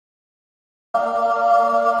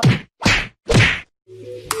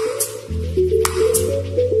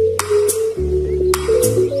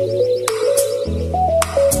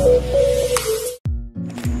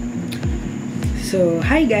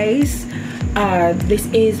Hi guys! This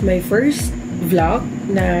is my first vlog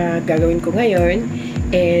na gagawin ko ngayon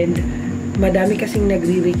and madami kasing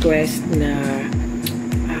nagre-request na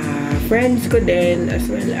friends ko din as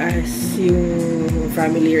well as yung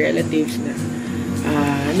family relatives na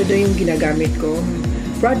ano daw yung ginagamit ko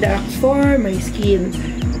products for my skin.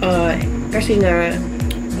 Kasi nga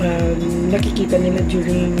nakikita nila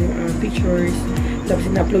during pictures, tapos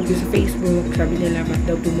na-upload ko sa Facebook, sabi nila ba't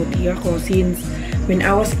daw pumuti ako since when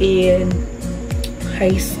I was in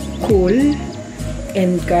high school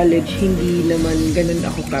and college, hindi naman ganun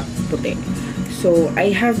ako kaputi. So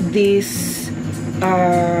I have this 8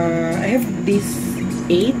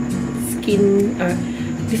 skin,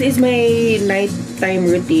 this is my nighttime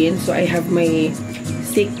routine. So I have my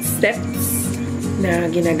 6 steps na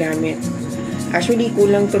ginagamit. Actually,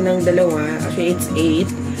 kulang to ng dalawa. Actually, it's 8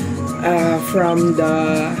 from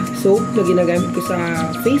the soap na ginagamit ko sa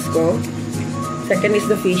face ko. Second is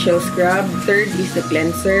the facial scrub. Third is the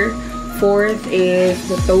cleanser. Fourth is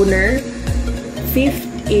the toner. Fifth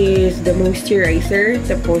is the moisturizer.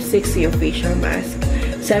 Tapos 6 yung facial mask.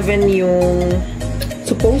 7 yung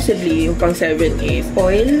supposedly yung pang 7 is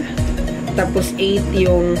oil. Tapos 8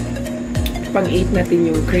 yung pang 8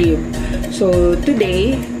 natin yung cream. So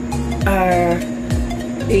today I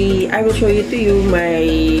will show you to you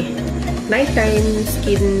my nighttime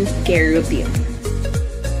skincare routine.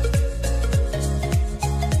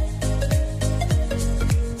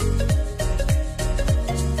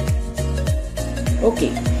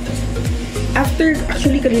 Okay.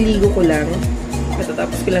 Actually, kaliligo ko lang.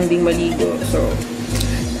 Katatapos ko lang ding maligo. So,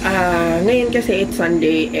 ngayon kasi it's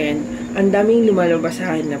Sunday and ang daming lumalabas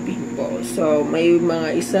sa akin na pimples. So, may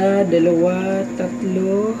mga 1, 2, 3,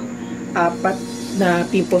 4 na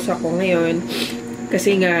pimples ako ngayon.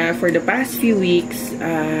 Kasi nga, for the past few weeks,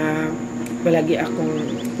 palagi akong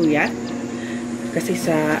puyat. Kasi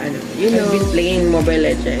sa, I've been playing Mobile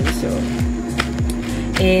Legends. So,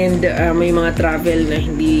 and may mga travel na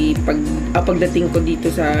hindi pagdating ko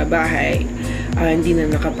dito sa bahay, hindi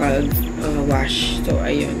na nakapag-wash. So,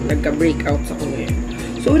 ayun, nagka-breakouts ako ngayon.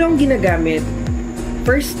 So, una akong ginagamit,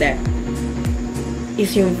 first step,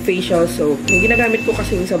 is yung facial soap. Yung ginagamit ko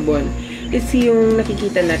kasi yung sabon, is yung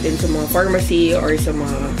nakikita natin sa mga pharmacy or sa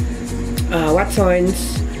mga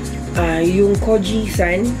Watsons. Yung Koji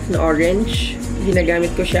San na orange,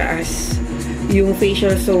 ginagamit ko siya as yung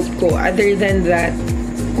facial soap ko. Other than that,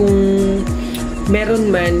 kung meron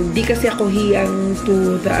man, di kasi ako hiyang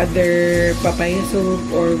to the other papaya soap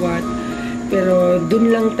or what. Pero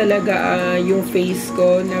dun lang talaga yung face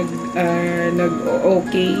ko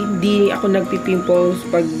nag-okay. Di ako nagpipimples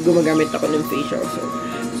pag gumagamit ako ng facial soap.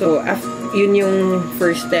 So, yun yung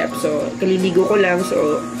first step. So, kaliligo ko lang.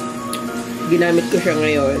 So, ginamit ko siya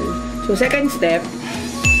ngayon. So, second step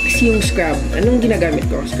is yung scrub. Anong ginagamit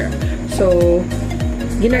ko? Scrub. So,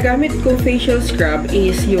 ginagamit ko facial scrub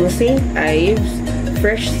is yung St. Ives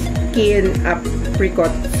Fresh Skin Apricot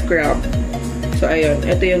Scrub. So, ayun.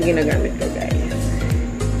 Ito yung ginagamit ko, guys.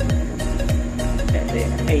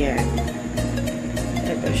 Ayan.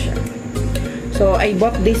 Ito siya. So, I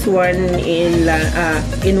bought this one in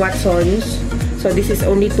Watsons. So, this is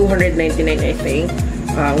only $299, I think.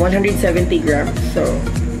 170 grams. So,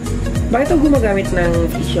 bakit ako gumagamit ng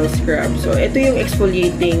facial scrub? So, ito yung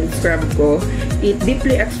exfoliating scrub ko. It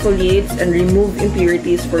deeply exfoliates and remove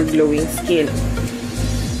impurities for glowing skin.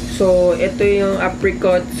 So, ito yung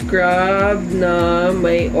apricot scrub na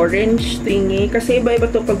may orange thingy. Kasi iba-iba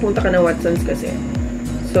to pagpunta ka ng Watsons kasi.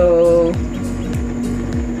 So,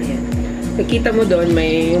 ayan. Nakita mo doon,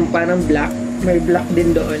 may yung parang black. May black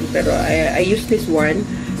din doon. Pero I use this one.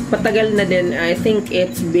 Matagal na din. I think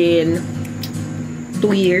it's been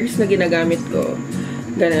 2 years na ginagamit ko.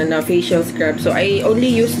 Ganun na facial scrub. So, I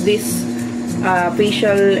only use this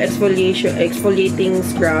facial exfoliating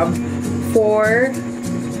scrub for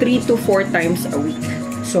 3 to 4 times a week.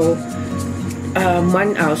 So,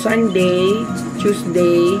 Sunday,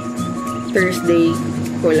 Tuesday, Thursday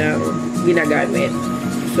ko lang ginagamit.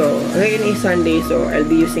 So, ngayon is Sunday, so I'll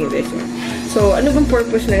be using this one. So, ano bang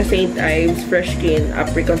purpose ng St. Ives Fresh Skin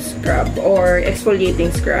Apricot Scrub or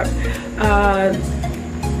exfoliating scrub?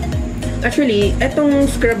 Actually, etong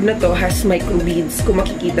scrub na to has microbeads. Kung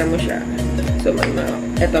makikita mo siya. So,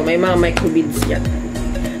 may mga microbeads niya.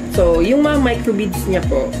 So, yung mga microbeads niya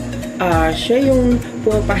po, siya yung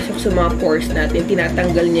pumapasok sa mga pores natin.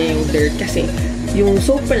 Tinatanggal niya yung dirt. Kasi, yung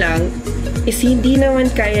soap pa lang is hindi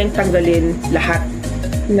naman kayang tanggalin lahat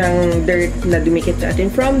ng dirt na dumikit sa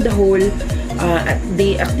atin from the whole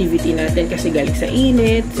day activity natin. Kasi galing sa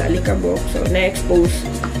init, sa alikabok. So, na-expose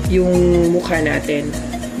yung mukha natin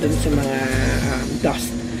dun sa mga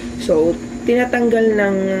dust. So, tinatanggal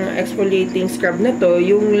ng exfoliating scrub na to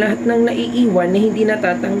yung lahat ng naiiwan na hindi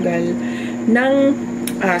natatanggal ng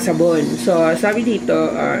sabon. So, sabi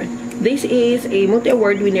dito, this is a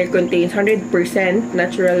multi-award winner, contains 100%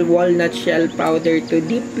 natural walnut shell powder to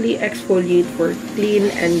deeply exfoliate for clean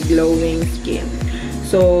and glowing skin.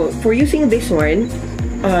 So, for using this one,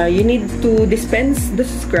 you need to dispense the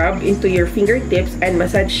scrub into your fingertips and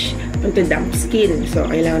massage onto damp skin. So,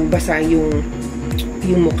 kailangan basa yung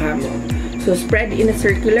mukha mo. So, spread in a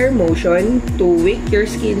circular motion to wake your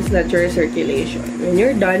skin's natural circulation. When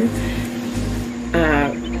you're done,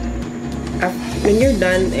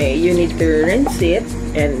 you need to rinse it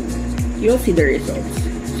and you'll see the results.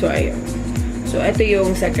 So, ayun. So, ito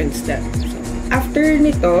yung second step. So, after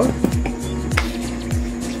nito,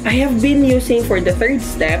 I have been using, for the third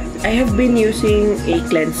step, I have been using a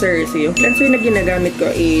cleanser. So, yung cleanser na ginagamit ko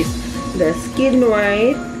is the Skin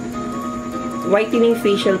White Whitening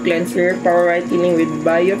Facial Cleanser, Power Whitening with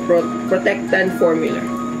Bioprotectant Formula.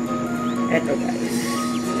 Eto guys.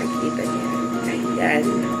 Nakikita niyo. Ayan.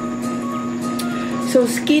 So,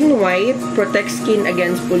 Skin White protects skin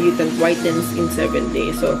against pollutant, whitens in 7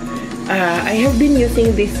 days. So, I have been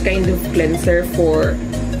using this kind of cleanser for,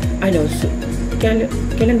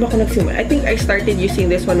 kailan ba ako nagsimula? I think I started using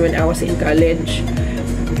this one when I was in college.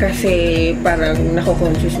 Kasi parang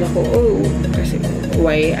nako-conscious na ko, kasi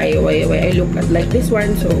why I look at like this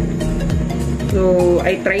one. So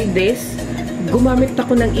I tried this. Gumamit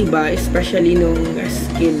ako ng iba, especially nung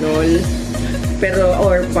Skinol. Pero,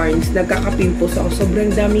 or Pond's, nagkaka-pimples ako. Sobrang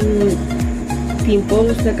daming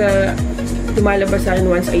pimples tumalabas sa akin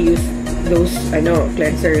once I use those,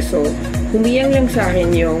 cleanser. So, humiyang lang sa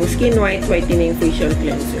akin yung Skin White Whitening Facial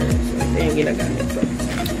Cleanser. So, ito yung ginagamit ko.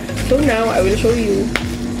 So, now, I will show you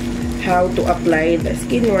how to apply the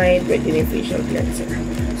Skin White Whitening Facial Cleanser.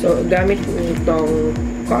 So, gamit ko itong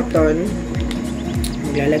cotton.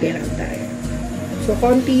 Maglalagay lang tayo. So,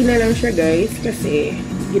 konti na lang siya, guys, kasi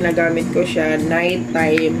ginagamit ko siya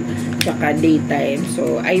nighttime tsaka daytime.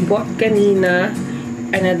 So, I bought kanina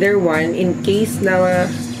another one in case na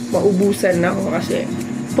maubusan na ako kasi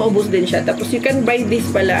paubos din siya. Tapos, you can buy this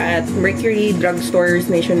pala at Mercury Drugstores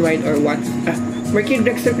nationwide or what? Mercury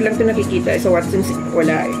Drugstore lang ito nakikita. So, Watson's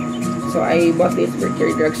wala eh. So, I bought this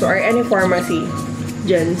Mercury Drugstore or any pharmacy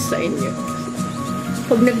dyan sa inyo.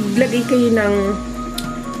 Pag naglagay kayo ng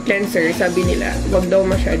cleanser, sabi nila, wag daw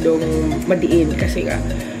masyadong madiin kasi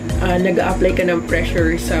nag-a-apply ka ng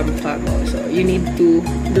pressure sa mukha mo. So, you need to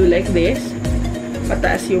do like this.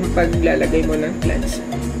 Pataas yung paglalagay mo ng cleanser.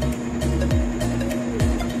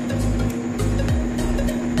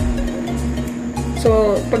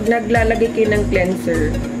 So, pag naglalagay kayo ng cleanser,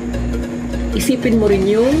 isipin mo rin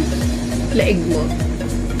yung leeg mo.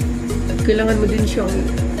 Kailangan mo din siyang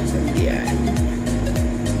yan.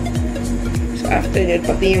 So, after that,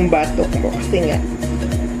 pati yung batok mo. Kasi nga,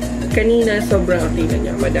 kanina sobrang tingnan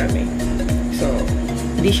niya, madami. So,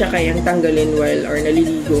 hindi siya kayang tanggalin while or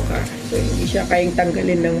naliligo ka. So, hindi siya kayang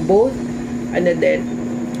tanggalin ng both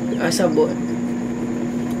sabon.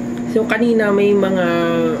 So, kanina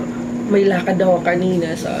may lakad ako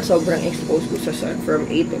kanina sa sobrang exposed ko sa sun from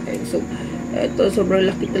 8 to 10. So, eto, sobrang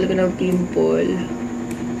laki talaga ng pimple.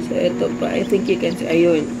 So, eto pa. I think you can see.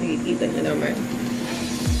 Ayun, nakikita nyo naman.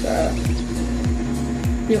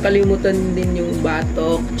 Yung kalimutan din yung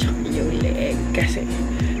batok, tsaka yung leg. Kasi,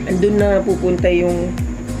 andun na pupunta yung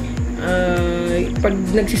pag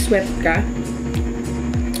nagsisweat ka,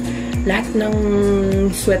 lahat ng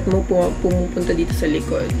sweat mo pumupunta dito sa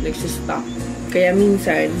likod. Nagsistop. Kaya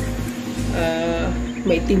minsan,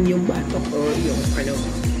 maitim yung batok o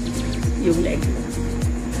yung leg mo.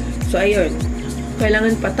 So, ayun.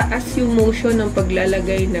 Kailangan pataas yung motion ng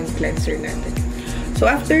paglalagay ng cleanser natin. So,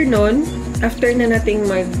 after nun, after na nating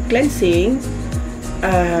mag-cleansing,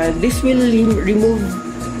 this will remove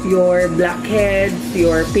your blackheads,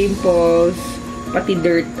 your pimples, pati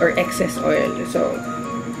dirt or excess oil. So,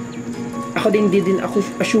 ako din ako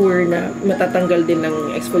assure na matatanggal din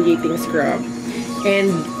ng exfoliating scrub. And,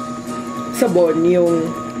 sabon, yung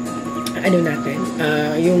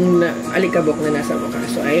yung alikabok na nasa mukha.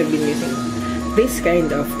 So, I have been using this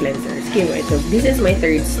kind of cleanser, Skin White. So, this is my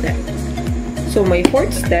third step. So, my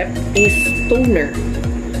fourth step is toner.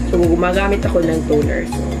 So, gumagamit ako ng toner.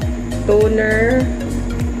 So, toner,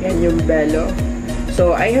 yan yung Bello.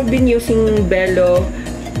 So, I have been using Bello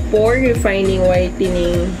Pore Refining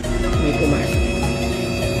Whitening. May pumasok.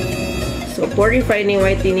 So, Pore Refining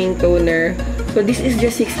Whitening Toner. So, this is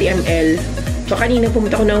just 60 ml. So, kanina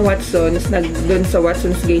pumunta ako ng Watson's, doon sa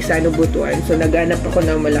Watson's Gaisano Butuan. So, naghanap ako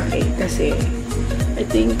ng malaki kasi, I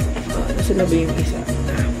think, nasa na ba yung isa?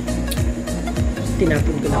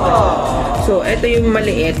 tinapon ko na pala. So, ito yung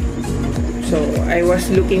maliit. So, I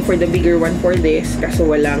was looking for the bigger one for this kaso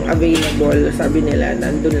walang available. Sabi nila,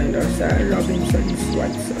 nandun lang daw sa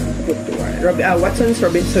Watson's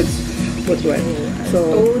Robinson's Butuan. So,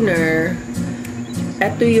 toner.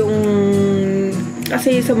 Ito yung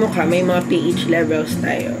kasi sa mukha may mga pH levels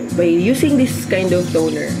tayo. By using this kind of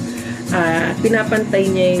toner,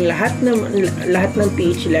 pinapantay niya yung lahat ng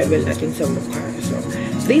pH level natin sa mukha. So,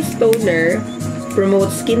 this toner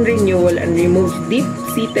promotes skin renewal and removes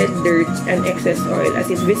deep-seated dirt and excess oil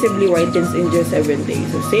as it visibly whitens in just 7 days.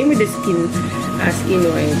 So, same with the skin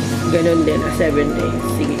white. Ganon din, 7 days.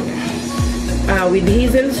 Sige nga. With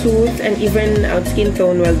hazel soothe and even out skin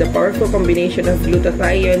tone, while the powerful combination of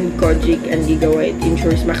glutathione, kojic, and giga white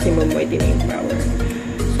ensures maximum whitening power.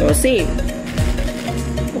 So, same.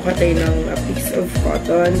 Buka tayo ng a piece of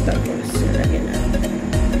cotton, tapos nalagyan na.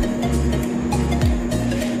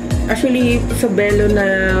 Actually, sa Bello na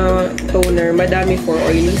toner, madami for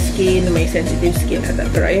oily skin, may sensitive skin at that.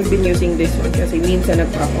 Pero I have been using this one kasi minsan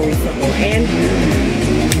nagpapawis ako. And,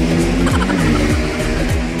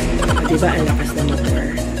 diba, ang lakas na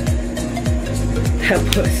motor.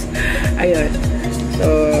 Tapos, ayun. So,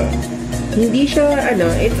 hindi siya,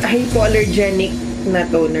 it's hypoallergenic na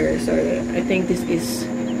toner. So, I think this is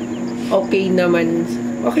okay naman.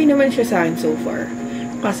 Okay naman siya sa akin so far.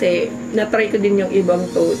 Kasi, na-try ko din yung ibang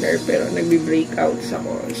toner, pero nagbi-breakouts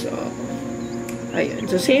ako. So, ayun.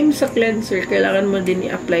 So, same sa cleanser, kailangan mo din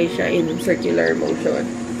i-apply siya in circular motion.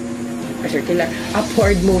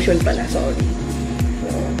 Upward motion pala, sorry.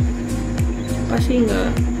 So, kasi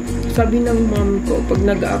nga, sabi ng mom ko, pag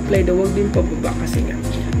nag-a-apply daw, huwag din pababa kasi nga,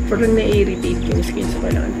 parang na-irritate yung skin, so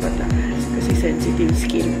kailangan pataas. Kasi sensitive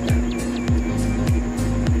skin.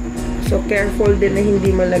 So, careful din na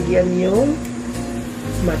hindi malagyan yung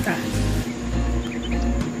mata.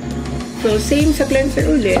 So, same sa cleanser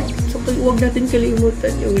ulit. So, huwag natin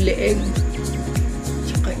kalimutan yung leeg.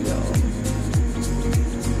 Tsaka yung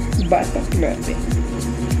batok natin.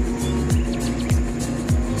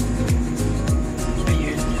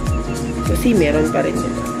 Ayan. So, see, meron pa rin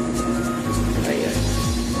nila. Ayan.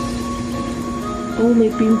 Oh,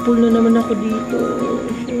 may pimple na naman ako dito.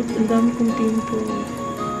 Shit, ang dami kong pimple.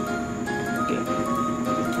 Okay.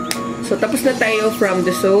 So, tapos na tayo from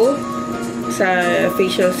the soap sa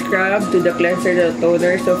facial scrub to the cleanser, the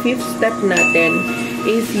toner. So, fifth step natin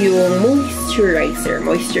is yung moisturizer.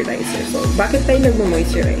 So, bakit tayo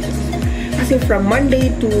nagmo-moisturize? Kasi from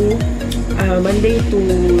Monday to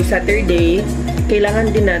Saturday,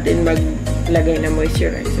 kailangan din natin maglagay ng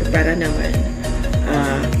moisturizer para naman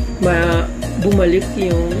bumalik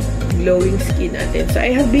yung glowing skin natin. So,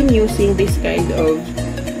 I have been using this kind of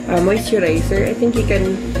moisturizer. I think you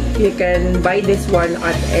can buy this one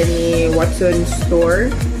at any Watson's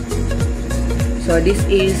store. So this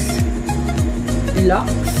is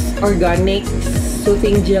Lux Organic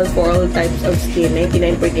Soothing Gel for all types of skin,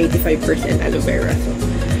 99.85% aloe vera.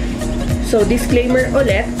 So disclaimer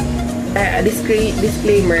ulit,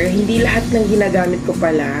 disclaimer, hindi lahat ng ginagamit ko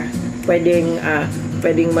pala pwedeng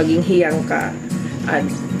maging hiyang ka.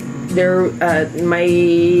 Meron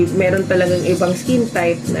talagang ibang skin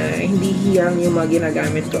type na hindi hiyang yung mga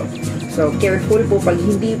ginagamit ko. So, careful po pag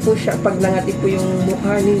nangati po yung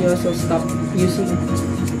mukha ninyo, so stop using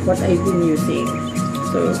what I've been using.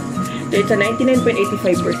 So, it's a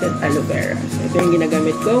 99.85% aloe vera. So, ito yung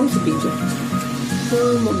ginagamit ko sa picture.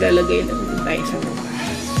 So, maglalagay lang din tayo sa mukha.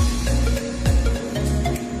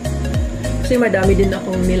 Kasi madami din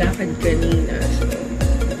akong nilakad kanina. So,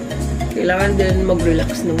 kailangan din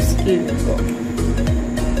mag-relax ng skin ko.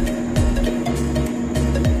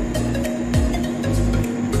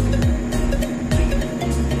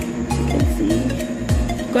 You can see.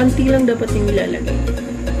 Konti lang dapat yung ilalagay.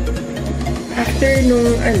 After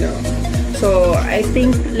nung so I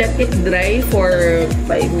think let it dry for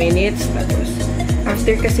 5 minutes. Tapos,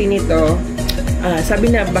 after kasi nito,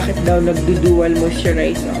 sabi na bakit daw nagdudual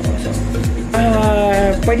moisturize ako. So,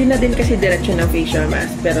 pwede na din kasi diretso ng facial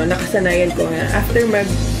mask. Pero nakasanayan ko nga, after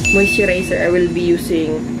mag-moisturizer, I will be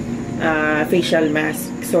using facial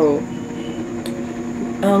mask. So,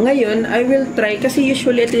 ngayon, I will try, kasi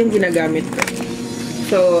usually ito yung ginagamit ko.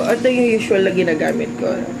 So, ito yung usual na ginagamit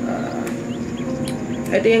ko.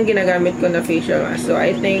 Ito yung ginagamit ko na facial mask. So,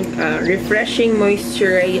 I think, refreshing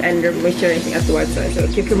moisturizing and moisturizing at once. So,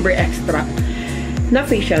 cucumber extract na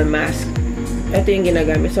facial mask. Ito yung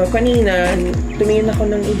ginagamit. So, kanina, tumingin ako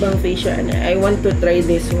ng ibang facial. I want to try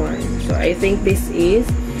this one. So, I think this is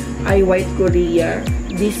White Korea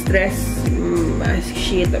Distress Mask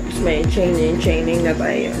Sheet. Tapos may chaining na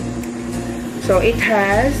tayo. So, it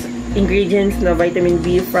has ingredients na vitamin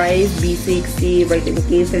B5, B6, C, vitamin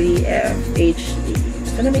K3, F, H, D.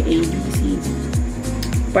 Ano may A, B, C, D?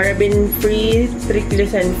 Paraben-free,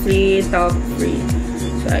 triglyceride-free, talc-free.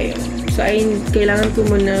 So, ayun. So, ayun, kailangan ko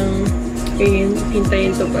munang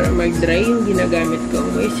hintayin to para mag-dry yung ginagamit kong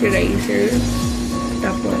moisturizer.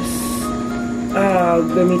 Tapos,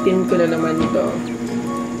 gamitin ko na naman ito.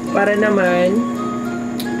 Para naman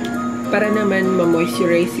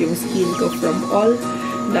ma-moisturize yung skin ko from all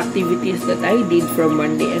the activities that I did from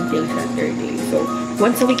Monday until Saturday. So,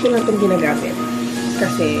 once a week ko lang itong ginagamit.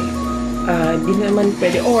 Kasi, di naman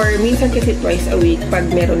pwede. Or, minsan kasi twice a week pag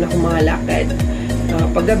meron akong mga lakad.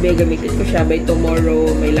 Paggabi, gamitin ko siya. By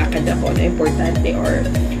tomorrow, may lakad ako na importante or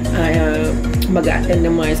mag-attend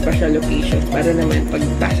ng mga special occasions. Para naman,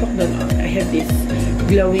 pagpasok doon, I have this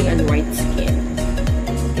glowing and white skin.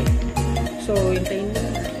 Okay. So, hintayin mo.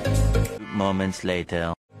 Moments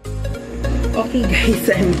later. Okay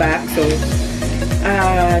guys, I'm back. So,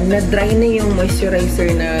 na-dry na yung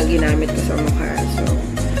moisturizer na ginamit ko sa mukha. So,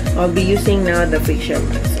 I'll be using now the facial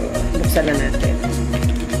mask. So, buksan na natin.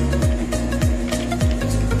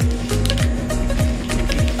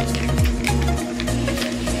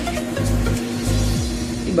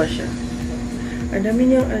 Iba siya. Ang dami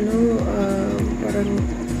niyang parang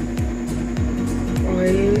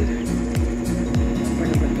oil.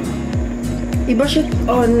 Paano ba ito? Iba siya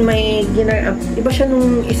iba siya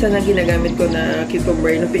nung isa na ginagamit ko na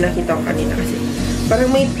cucumber na pinakita ko kanina kasi parang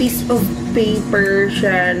may piece of paper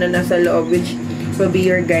siya na nasa loob which will be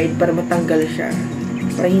your guide para matanggal siya.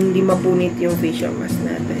 Para hindi mapunit yung facial mask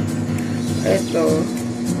natin. Ito.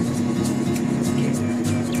 Okay.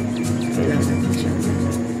 Kailangan natin siya.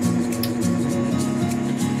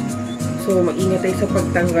 So, mag-ingat tayo sa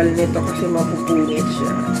pagtanggal nito kasi mapupunit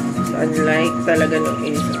siya. So, unlike talaga nung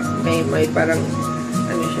isa. May parang,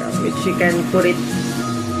 siya, which you can put it,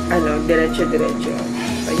 diretso-diretso.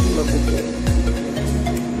 Ay, mapupunit.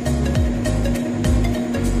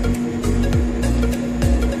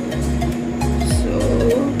 So,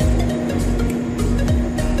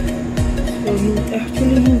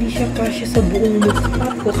 actually, hindi siya kasya sa buong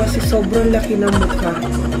mukha ko kasi sobrang laki ng mukha ko.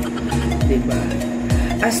 Diba?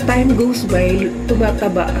 As time goes by,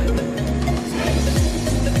 tumataba ako.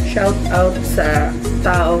 Shout out sa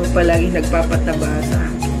taong palagi nagpapataba sa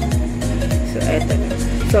akin. So, eto na.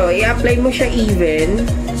 So, i-apply mo siya even.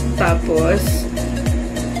 Tapos,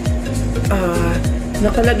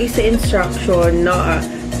 nakalagay sa instruction na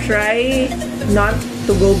try not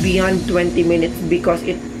to go beyond 20 minutes because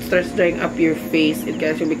it starts drying up your face. It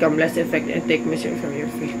can actually become less effective and take moisture from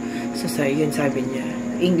your face. So, yun sabi niya.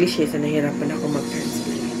 English so nahirapan ako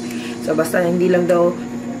mag-translate. So, basta hindi lang daw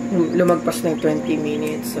lumagpas ng 20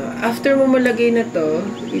 minutes. So, after mo malagay na to,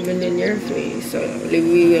 even in your face, so, we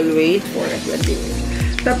will wait for 20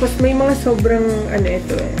 minutes. Tapos, may mga sobrang,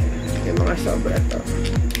 ito may mga sobra to.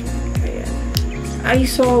 Ayan. I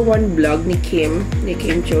saw one vlog ni Kim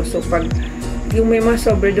Cho. So, pag, yung may mga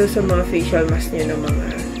sobra daw sa mga facial mask niya ng mga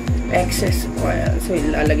excess oil. So,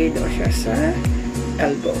 ilalagay daw siya sa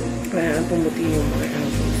elbow. Para pumuti yung mga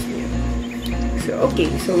elbows niya. So,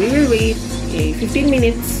 okay. So, we will wait 15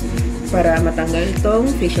 minutes para matanggal itong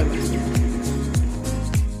facial mask niya.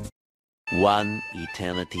 One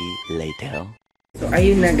eternity later. So,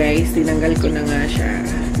 ayun na guys. Tinanggal ko na nga siya.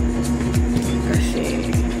 Kasi,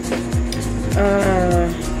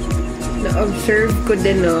 na-observe ko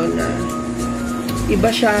din na iba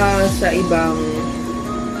siya sa ibang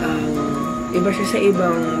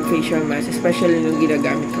facial mask, especially nung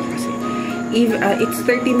ginagamit ko kasi. It's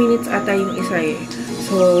 30 minutes ata yung isa eh.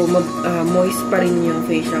 So, moist pa rin yung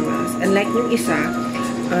facial mask. Unlike yung isa,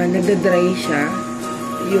 nagda-dry siya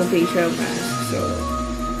yung facial mask. So,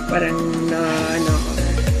 parang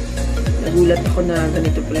nagulat ako na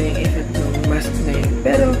ganito pala yung effect ng mask na yun.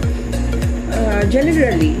 Pero,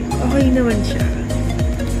 generally, okay naman siya.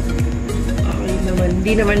 Okay naman.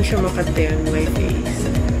 Hindi naman siya makate on my face.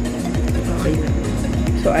 Okay naman.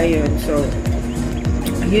 So, ayun. So,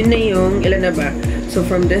 yun na yung, ilan na ba? So,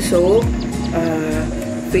 from the soap,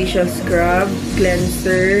 facial scrub,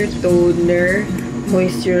 cleanser, toner,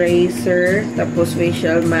 moisturizer, tapos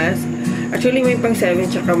facial mask. Actually, may pang 7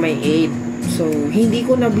 tsaka may 8. So, hindi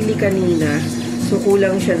ko nabili kanina. So,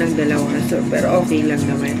 kulang siya ng dalawa. So, pero okay lang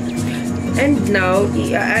naman. And now,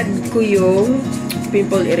 i-add ko yung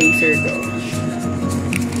pimple eraser ko.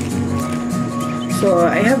 So,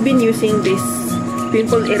 I have been using this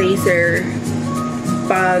pimple eraser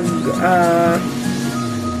pag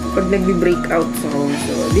nagbi-breakout ako.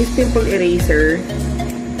 So, this pimple eraser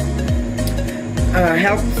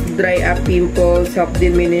helps dry up pimples, help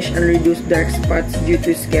diminish and reduce dark spots due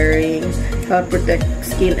to scarring, help protect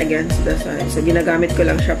skin against the sun. So, ginagamit ko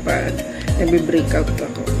lang siya pag nagbe-breakout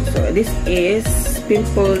ako. So, this is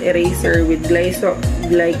pimple eraser with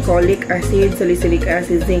glycolic acid, salicylic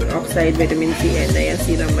acid, zinc oxide, vitamin C, and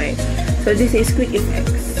niacinamide. So, this is Quick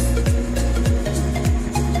Effects.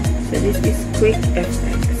 So, this is Quick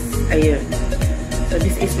Effects. Ayun. So,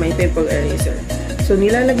 this is my pimple eraser. So,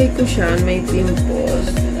 nilalagay ko siya, may pimples,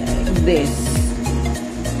 like this.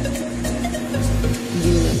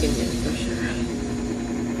 Ganyan pa siya.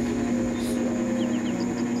 So,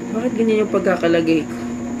 bakit ganyan yung pagkakalagay ko?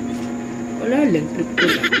 Wala lang, trip ko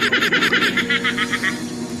lang.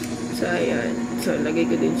 So, ayan. So, lagay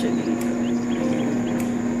ko din siya dito.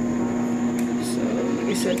 So,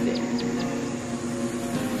 isa din.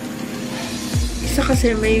 Isa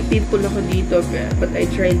kasi may pimple ako dito, but I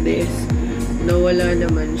tried this. Nawala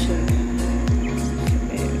naman siya.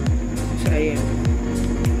 So, ayan.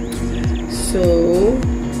 So,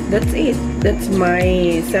 that's it. That's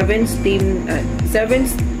my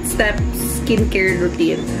 7-step skincare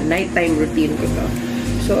routine. Nighttime routine ko to.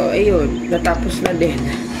 So, ayun. Natapos na din.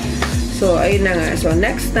 So, ayun na nga. So,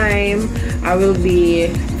 next time, I will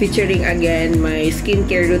be featuring again my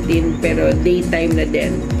skincare routine pero daytime na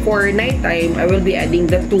din. For nighttime, I will be adding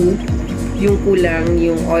the 2. Yung kulang,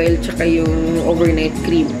 yung oil, tsaka yung overnight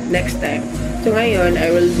cream next time. So, ngayon, I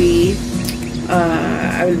will be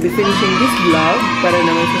finishing this vlog para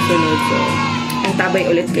naman sa sunod. So, antabay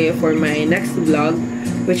ulit kayo for my next vlog,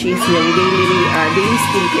 which is yung daily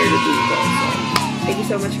skincare routine ko. So, thank you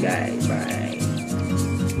so much, guys. Bye!